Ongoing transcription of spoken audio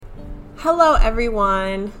Hello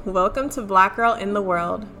everyone, welcome to Black Girl in the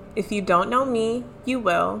World. If you don't know me, you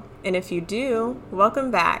will, and if you do,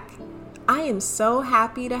 welcome back. I am so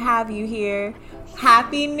happy to have you here.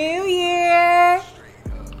 Happy New Year!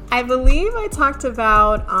 I believe I talked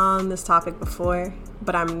about this topic before,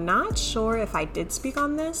 but I'm not sure if I did speak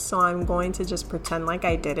on this, so I'm going to just pretend like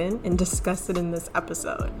I didn't and discuss it in this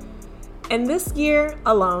episode. In this year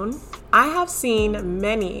alone, I have seen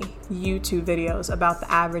many YouTube videos about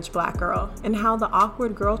the average Black girl and how the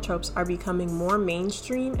awkward girl tropes are becoming more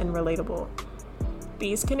mainstream and relatable.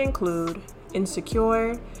 These can include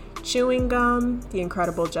Insecure, Chewing Gum, The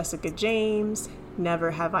Incredible Jessica James,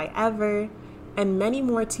 Never Have I Ever, and many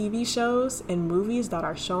more TV shows and movies that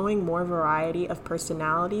are showing more variety of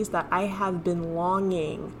personalities that I have been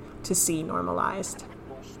longing to see normalized.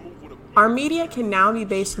 Our media can now be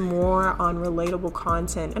based more on relatable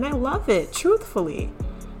content, and I love it, truthfully.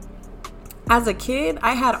 As a kid,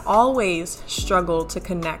 I had always struggled to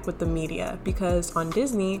connect with the media because on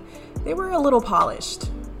Disney, they were a little polished,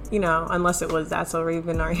 unless it was That's So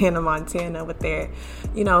Raven or Hannah Montana with their,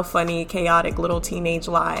 funny, chaotic little teenage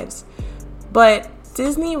lives. But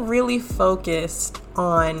Disney really focused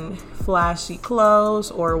on flashy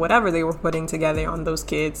clothes or whatever they were putting together on those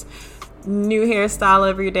kids. New hairstyle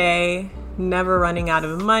every day, never running out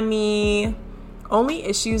of money. Only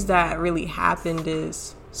issues that really happened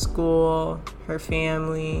is school, her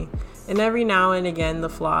family, and every now and again the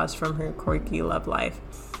flaws from her quirky love life.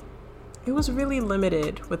 It was really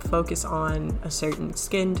limited with focus on a certain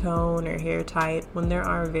skin tone or hair type when there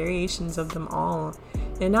are variations of them all,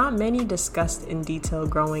 and not many discussed in detail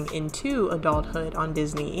growing into adulthood on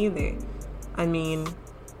Disney either. I mean,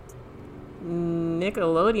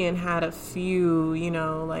 Nickelodeon had a few,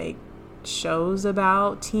 shows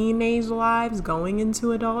about teenage lives going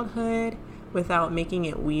into adulthood without making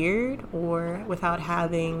it weird or without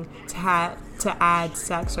having to add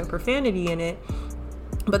sex or profanity in it.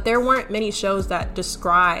 But there weren't many shows that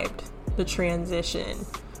described the transition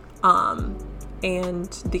and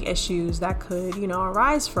the issues that could,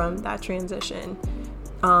 arise from that transition.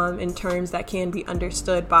 In terms that can be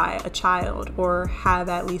understood by a child or have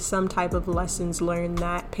at least some type of lessons learned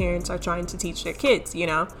that parents are trying to teach their kids,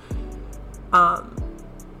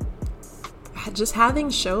 just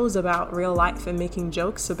having shows about real life and making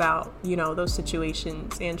jokes about, those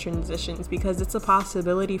situations and transitions, because it's a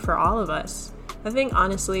possibility for all of us. I think,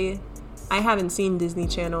 honestly, I haven't seen Disney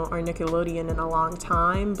Channel or Nickelodeon in a long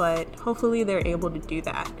time, but hopefully they're able to do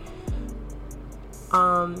that.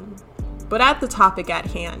 But at the topic at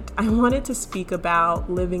hand, I wanted to speak about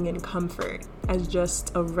living in comfort as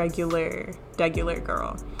just a regular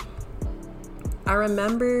girl. I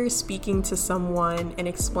remember speaking to someone and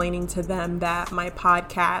explaining to them that my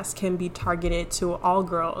podcast can be targeted to all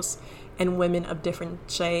girls and women of different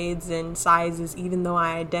shades and sizes, even though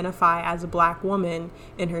I identify as a Black woman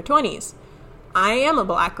in her 20s. I am a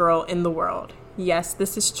Black girl in the world. Yes,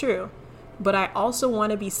 this is true. But I also want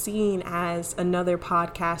to be seen as another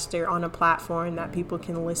podcaster on a platform that people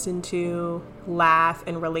can listen to, laugh,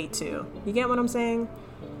 and relate to. You get what I'm saying?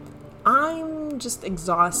 I'm just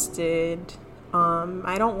exhausted.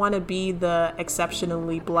 I don't want to be the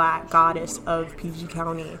exceptionally Black goddess of PG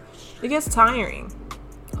County. It gets tiring.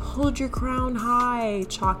 Hold your crown high,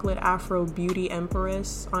 chocolate Afro beauty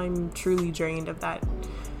empress. I'm truly drained of that.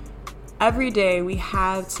 Every day we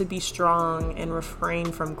have to be strong and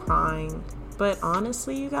refrain from crying. But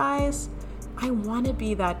honestly, you guys, I want to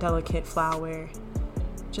be that delicate flower.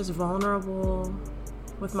 Just vulnerable,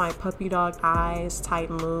 with my puppy dog eyes,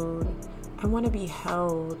 tight mood. I want to be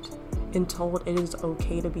held and told it is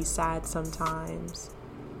okay to be sad sometimes.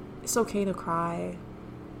 It's okay to cry.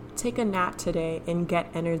 Take a nap today and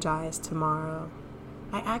get energized tomorrow.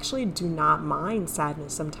 I actually do not mind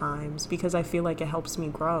sadness sometimes because I feel like it helps me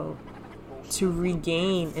grow, to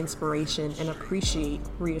regain inspiration and appreciate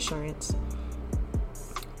reassurance.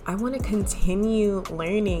 I want to continue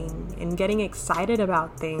learning and getting excited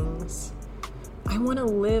about things. I want to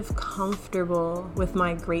live comfortable with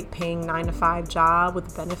my great paying 9-to-5 job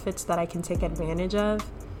with benefits that I can take advantage of.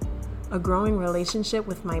 A growing relationship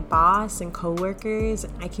with my boss and coworkers.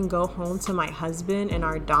 I can go home to my husband and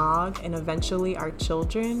our dog, and eventually our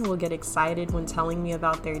children will get excited when telling me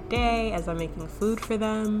about their day as I'm making food for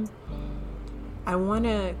them. I want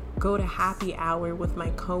to go to happy hour with my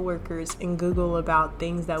coworkers and giggle about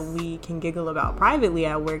things that we can giggle about privately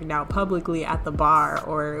at work, now publicly at the bar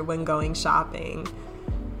or when going shopping.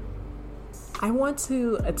 I want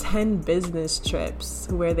to attend business trips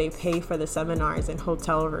where they pay for the seminars and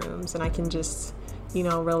hotel rooms and I can just,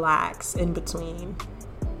 relax in between.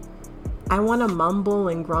 I want to mumble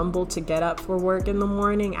and grumble to get up for work in the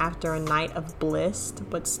morning after a night of bliss,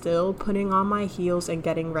 but still putting on my heels and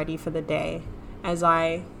getting ready for the day as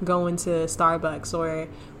I go into Starbucks or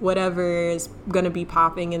whatever is going to be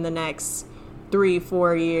popping in the next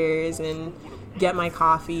 3-4 years and get my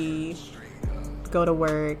coffee, go to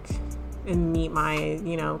work, and meet my,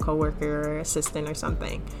 coworker or assistant or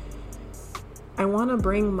something. I want to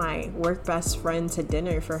bring my work best friend to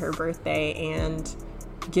dinner for her birthday and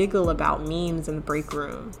giggle about memes in the break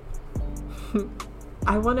room.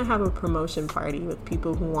 I want to have a promotion party with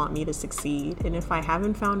people who want me to succeed. And if I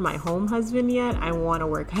haven't found my home husband yet, I want a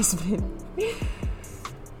work husband.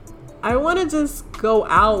 I want to just go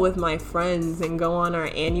out with my friends and go on our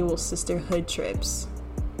annual sisterhood trips.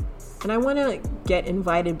 And I want to get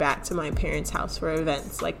invited back to my parents' house for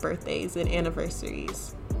events like birthdays and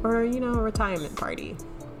anniversaries or, a retirement party.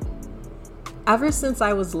 Ever since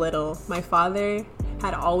I was little, my father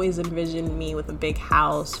had always envisioned me with a big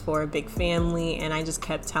house for a big family, and I just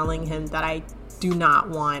kept telling him that I do not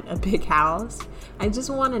want a big house. I just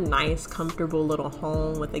want a nice, comfortable little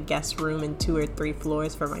home with a guest room and 2 or 3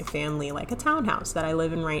 floors for my family, like a townhouse that I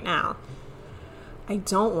live in right now. I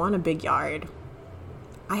don't want a big yard.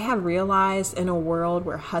 I have realized in a world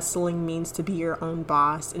where hustling means to be your own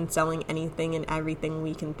boss and selling anything and everything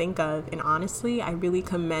we can think of, and honestly, I really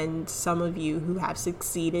commend some of you who have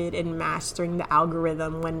succeeded in mastering the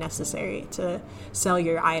algorithm when necessary to sell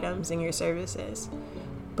your items and your services.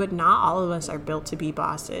 But not all of us are built to be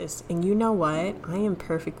bosses, and you know what? I am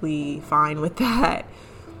perfectly fine with that.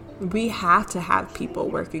 We have to have people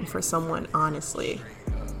working for someone, honestly.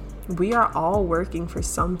 We are all working for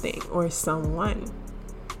something or someone.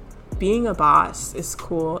 Being a boss is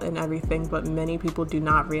cool and everything, but many people do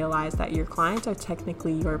not realize that your clients are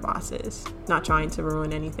technically your bosses. Not trying to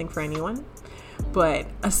ruin anything for anyone, but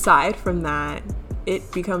aside from that,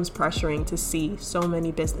 it becomes pressuring to see so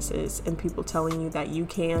many businesses and people telling you that you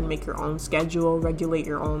can make your own schedule, regulate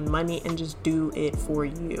your own money, and just do it for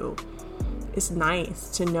you. It's nice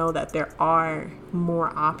to know that there are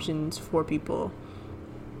more options for people.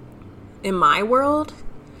 In my world,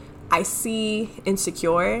 I see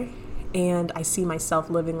Insecure, and I see myself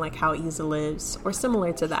living like how Issa lives, or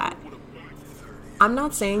similar to that. I'm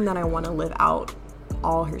not saying that I want to live out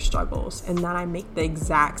all her struggles and that I make the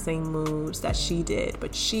exact same moves that she did,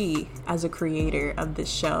 but she, as a creator of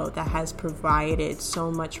this show that has provided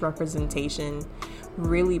so much representation,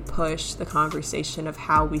 really pushed the conversation of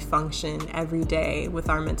how we function every day with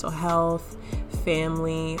our mental health,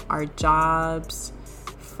 family, our jobs,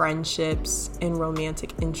 friendships, and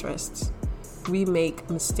romantic interests. We make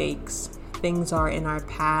mistakes. Things that are in our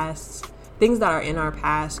past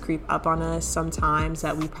creep up on us sometimes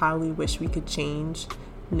that we probably wish we could change.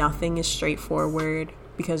 Nothing is straightforward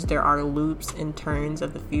because there are loops and turns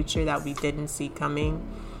of the future that we didn't see coming.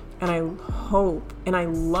 And I hope and I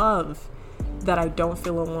love that I don't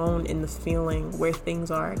feel alone in the feeling where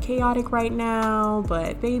things are chaotic right now,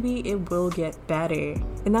 but baby, it will get better.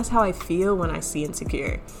 And that's how I feel when I see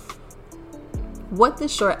Insecure. What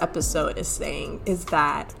this short episode is saying is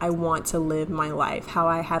that I want to live my life how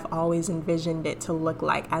I have always envisioned it to look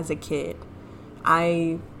like as a kid.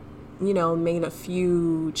 I, made a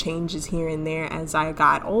few changes here and there as I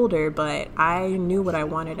got older, but I knew what I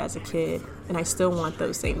wanted as a kid, and I still want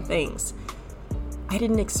those same things. I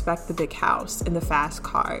didn't expect the big house and the fast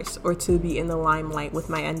cars or to be in the limelight with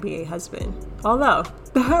my NBA husband, although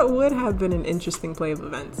that would have been an interesting play of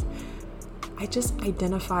events. I just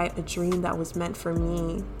identified a dream that was meant for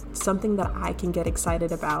me, something that I can get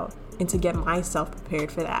excited about, and to get myself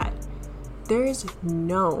prepared for that. There is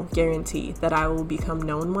no guarantee that I will become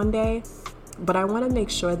known one day, but I want to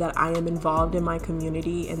make sure that I am involved in my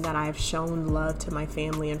community and that I have shown love to my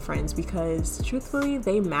family and friends because, truthfully,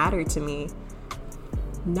 they matter to me.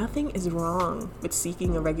 Nothing is wrong with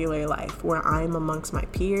seeking a regular life where I'm amongst my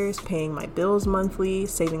peers, paying my bills monthly,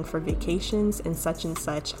 saving for vacations, and such and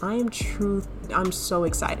such. I'm so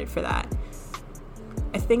excited for that.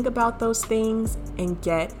 I think about those things and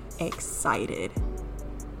get excited.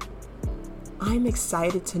 I'm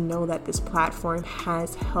excited to know that this platform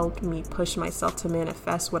has helped me push myself to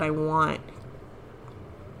manifest what I want.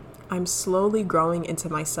 I'm slowly growing into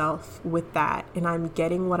myself with that, and I'm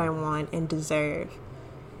getting what I want and deserve.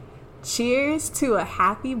 Cheers to a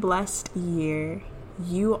happy, blessed year.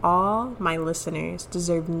 You all, my listeners,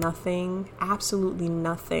 deserve nothing, absolutely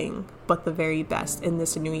nothing, but the very best in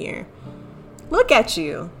this new year. Look at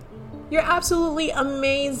you. You're absolutely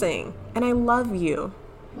amazing, and I love you.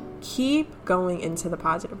 Keep going into the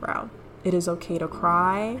positive route. It is okay to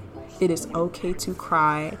cry. It is okay to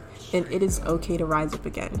cry, and it is okay to rise up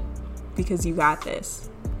again because you got this.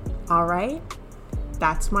 All right,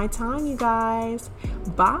 that's my time, you guys.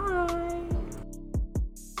 Bye.